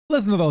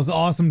Listen to those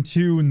awesome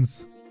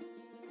tunes.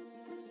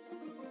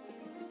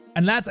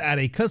 And let's add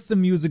a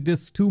custom music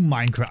disc to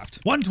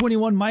Minecraft.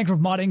 121 Minecraft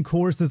modding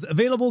courses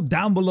available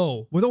down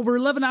below, with over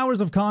 11 hours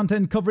of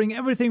content covering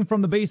everything from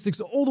the basics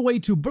all the way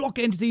to block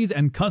entities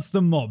and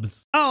custom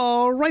mobs.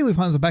 Alright, we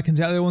found ourselves back in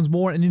Datagen once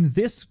more, and in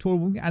this tutorial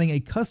we'll be adding a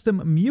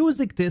custom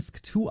music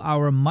disc to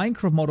our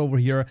Minecraft mod over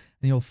here, and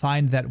you'll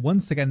find that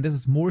once again this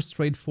is more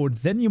straightforward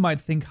than you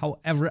might think.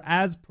 However,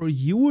 as per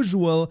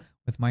usual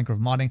with Minecraft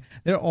modding,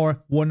 there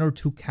are one or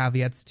two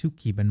caveats to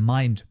keep in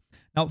mind.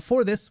 Now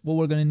for this, what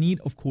we're going to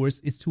need, of course,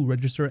 is to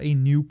register a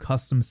new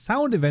custom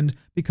sound event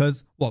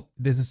because, well,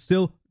 this is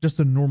still just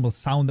a normal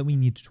sound that we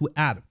need to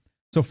add.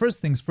 So first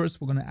things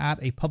first, we're going to add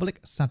a public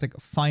static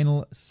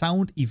final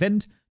sound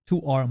event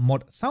to our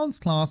mod sounds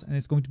class, and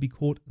it's going to be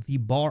called the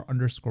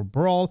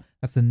bar_brawl.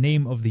 That's the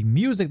name of the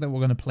music that we're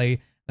going to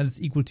play. That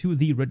is equal to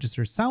the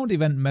register sound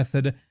event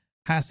method,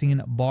 passing in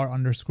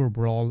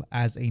bar_brawl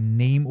as a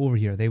name over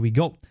here. There we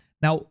go.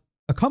 Now,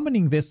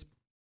 accompanying this,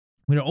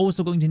 we're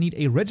also going to need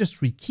a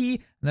registry key,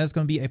 and that's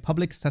going to be a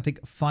public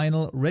static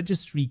final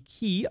registry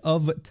key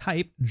of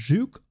type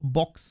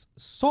Jukebox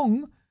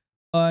song.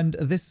 And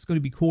this is going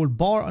to be called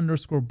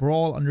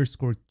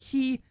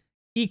bar_brawl_key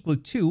equal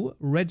to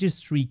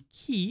registry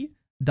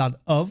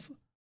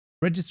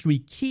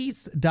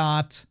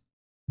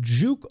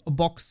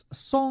keys.jukebox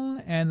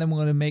song. And then we're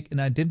going to make an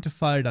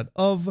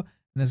identifier.of, and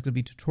that's going to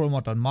be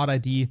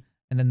tutorial.mod_id.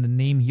 And then the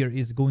name here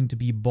is going to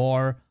be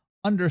bar_brawl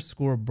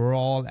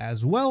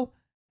as well.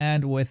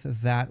 And with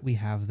that, we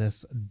have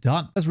this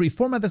done. Let's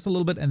reformat this a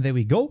little bit, and there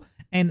we go.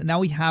 And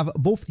now we have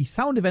both the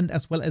sound event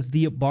as well as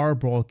the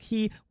bar_brawl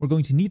key. We're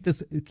going to need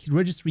this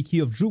registry key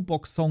of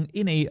Jukebox song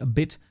in a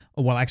bit,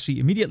 well, actually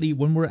immediately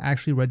when we're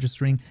actually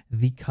registering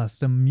the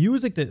custom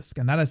music disc.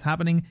 And that is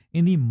happening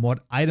in the mod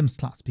items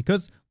class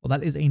because, well,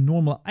 that is a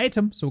normal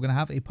item. So we're going to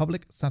have a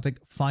public static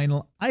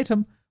final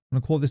item. I'm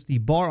going to call this the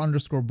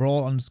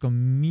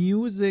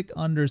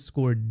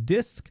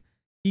bar_brawl_music_disc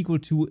equal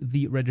to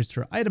the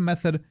register item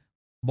method.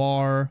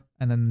 Bar,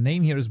 and then the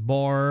name here is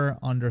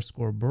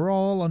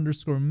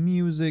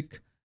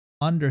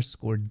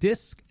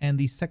bar_brawl_music_disc, and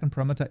the second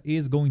parameter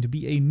is going to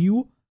be a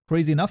new,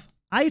 crazy enough,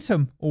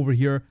 item over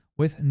here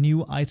with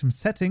new item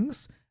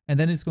settings. And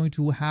then it's going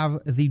to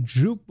have the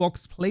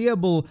jukebox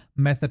playable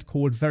method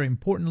called, very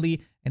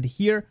importantly, and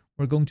here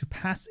we're going to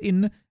pass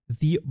in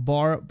the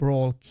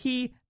bar_brawl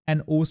key,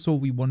 and also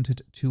we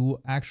wanted to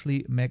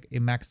actually make a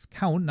max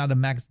count, not a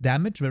max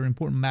damage, very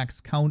important, max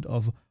count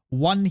of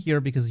 1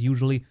 here, because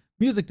usually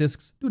music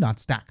discs do not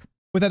stack.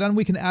 With that done,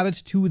 we can add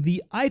it to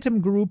the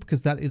item group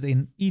because that is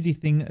an easy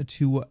thing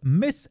to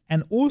miss.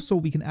 And also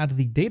we can add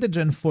the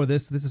Datagen for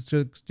this. This is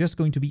just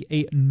going to be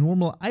a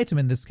normal item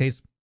in this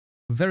case.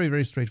 Very,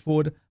 very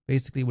straightforward.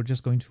 Basically, we're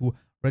just going to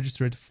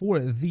register it for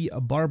the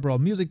bar_brawl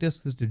music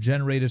disc. This is the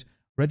generated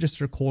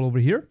register call over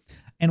here.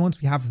 And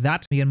once we have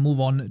that, we can move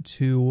on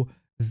to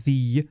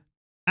the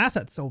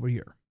assets over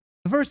here.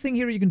 The first thing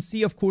here you can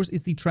see, of course,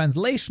 is the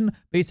translation,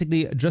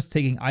 basically just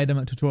taking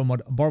item tutorial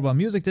mod bar_brawl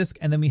music disc,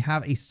 and then we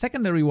have a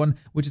secondary one,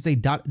 which is a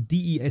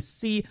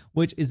 .desc,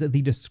 which is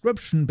the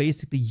description,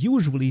 basically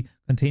usually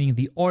containing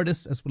the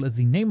artist as well as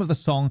the name of the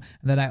song.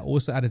 And then I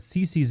also added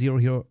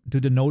CC0 here to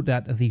denote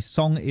that the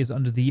song is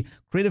under the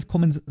Creative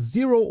Commons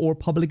 0 or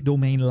public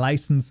domain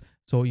license.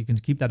 So you can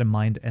keep that in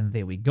mind, and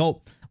there we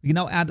go. We can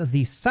now add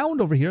the sound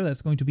over here.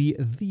 That's going to be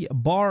the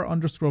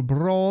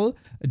bar_brawl.ogg.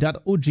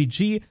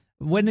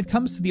 When it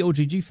comes to the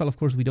OGG file, of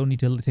course, we don't need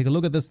to take a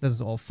look at this. This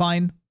is all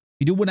fine.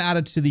 We do want to add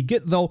it to the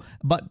Git though,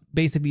 but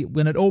basically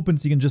when it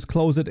opens, you can just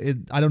close it.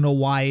 I don't know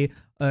why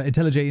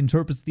IntelliJ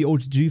interprets the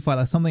OGG file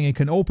as something it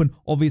can open.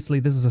 Obviously,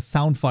 this is a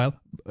sound file.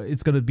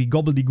 It's going to be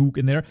gobbledygook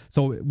in there,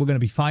 so we're going to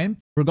be fine.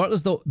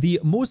 Regardless though,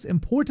 the most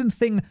important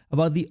thing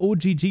about the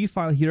OGG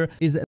file here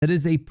is that it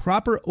is a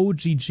proper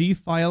OGG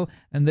file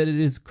and that it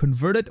is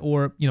converted,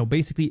 or, you know,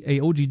 basically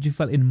a OGG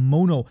file in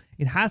mono.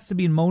 It has to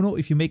be in mono.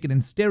 If you make it in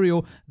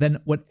stereo, then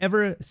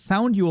whatever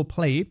sound you will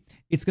play,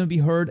 it's going to be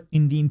heard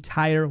in the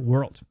entire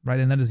world, right?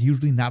 And that is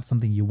usually not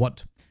something you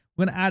want.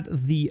 We're going to add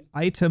the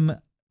item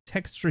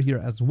texture here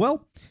as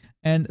well.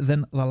 And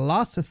then the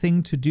last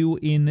thing to do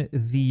in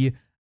the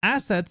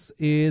assets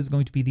is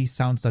going to be the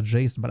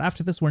sounds.json. But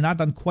after this, we're not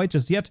done quite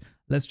just yet.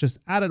 Let's just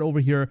add it over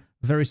here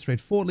very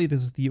straightforwardly.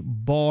 This is the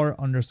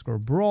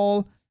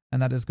bar_brawl,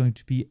 and that is going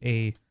to be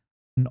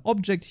an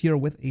object here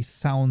with a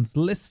sounds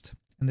list.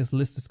 And this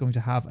list is going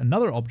to have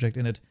another object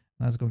in it.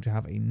 And that's going to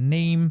have a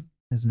name.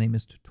 His name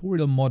is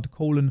tutorial mod :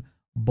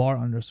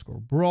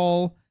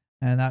 bar_brawl.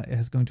 And that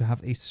is going to have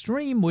a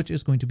stream, which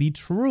is going to be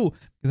true.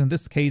 Because in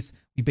this case,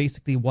 we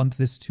basically want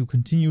this to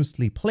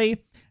continuously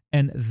play.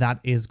 And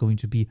that is going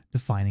to be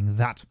defining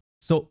that.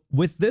 So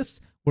with this,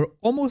 we're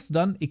almost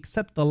done,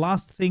 except the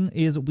last thing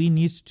is we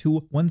need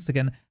to, once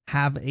again,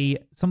 have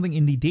something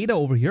in the data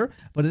over here.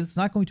 But it's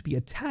not going to be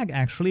a tag,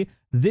 actually.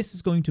 This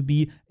is going to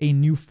be a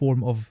new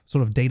form of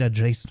sort of data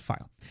JSON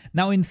file.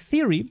 Now, in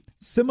theory,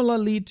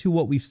 similarly to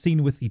what we've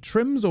seen with the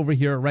trims over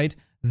here, right?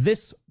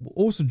 This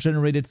also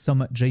generated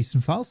some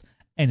JSON files.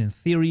 And in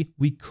theory,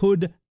 we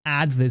could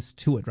add this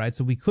to it, right?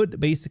 So we could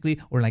basically,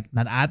 or like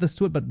not add this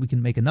to it, but we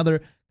can make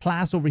another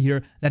class over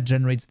here that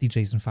generates the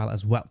JSON file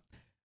as well.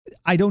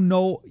 I don't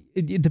know.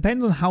 It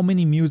depends on how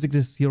many music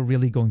disks you're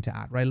really going to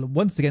add, right?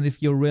 Once again,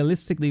 if you're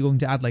realistically going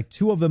to add like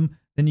 2 of them,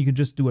 then you can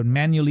just do it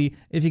manually.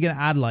 If you're going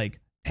to add like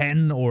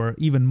 10 or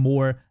even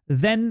more,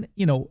 then,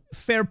 you know,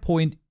 fair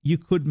point, you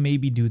could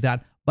maybe do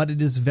that. But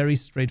it is very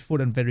straightforward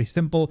and very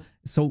simple.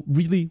 So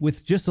really,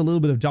 with just a little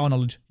bit of Java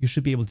knowledge, you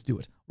should be able to do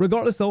it.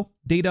 Regardless though,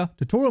 data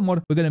tutorial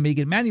mod, we're going to make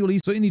it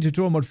manually. So in the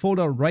tutorial mod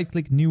folder, right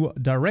click new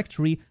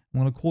directory. I'm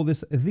going to call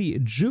this the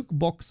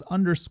Jukebox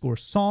 _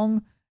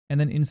 song. And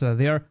then inside of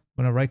there, I'm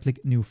going to right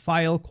click new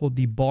file called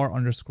the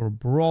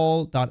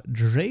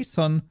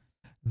bar_brawl.json.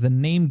 The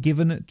name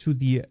given to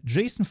the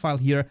JSON file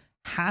here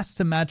has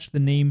to match the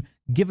name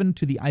given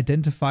to the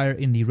identifier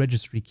in the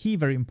registry key.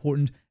 Very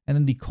important. And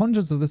then the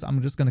contents of this,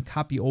 I'm just going to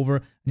copy over,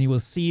 and you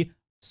will see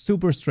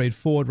super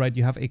straightforward, right?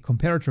 You have a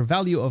comparator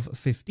value of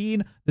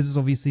 15. This is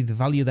obviously the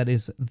value that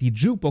is the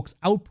Jukebox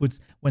outputs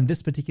when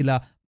this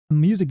particular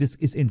music disk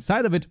is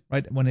inside of it,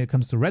 right? When it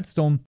comes to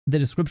Redstone, the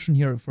description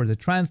here for the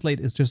translate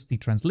is just the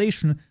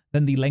translation.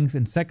 Then the length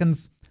in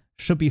seconds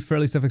should be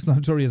fairly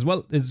self-explanatory as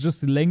well. It's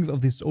just the length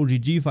of this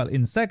OGG file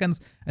in seconds.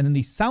 And then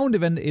the sound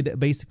event it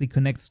basically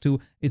connects to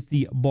is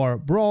the bar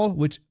brawl,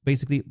 which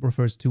basically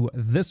refers to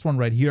this one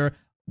right here,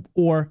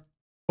 or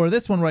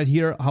this one right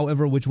here,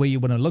 however, which way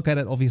you want to look at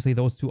it. Obviously,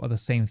 those two are the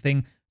same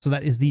thing. So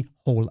that is the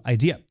whole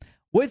idea.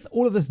 With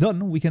all of this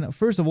done, we can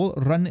first of all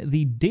run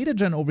the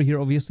Datagen over here,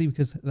 obviously,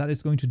 because that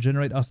is going to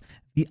generate us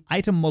the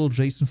item model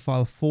JSON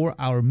file for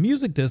our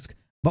music disk.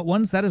 But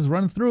once that is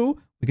run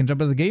through, we can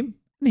jump into the game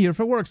and hear if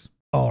it works.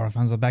 All right,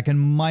 fans, are back in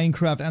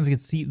Minecraft. As you can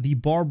see, the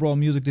bar brawl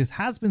music disk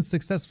has been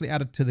successfully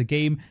added to the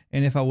game.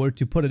 And if I were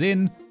to put it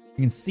in,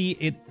 you can see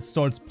it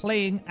starts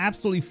playing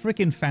absolutely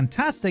freaking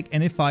fantastic.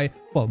 And if I,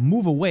 well,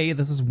 move away,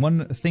 this is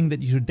one thing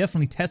that you should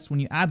definitely test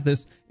when you add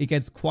this. It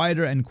gets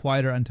quieter and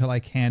quieter until I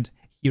can't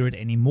hear it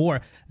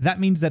anymore. That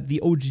means that the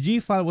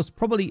OGG file was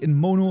probably in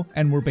mono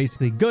and we're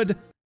basically good.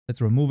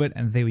 Let's remove it,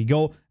 and there we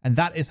go. And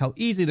that is how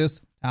easy it is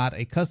to add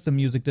a custom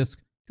music disk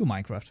to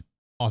Minecraft.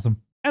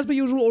 Awesome. As per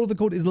usual, all of the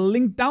code is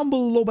linked down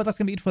below, but that's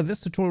going to be it for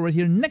this tutorial right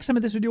here. Next time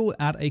in this video, we'll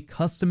add a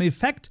custom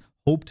effect.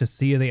 Hope to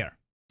see you there.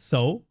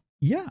 So,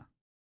 yeah.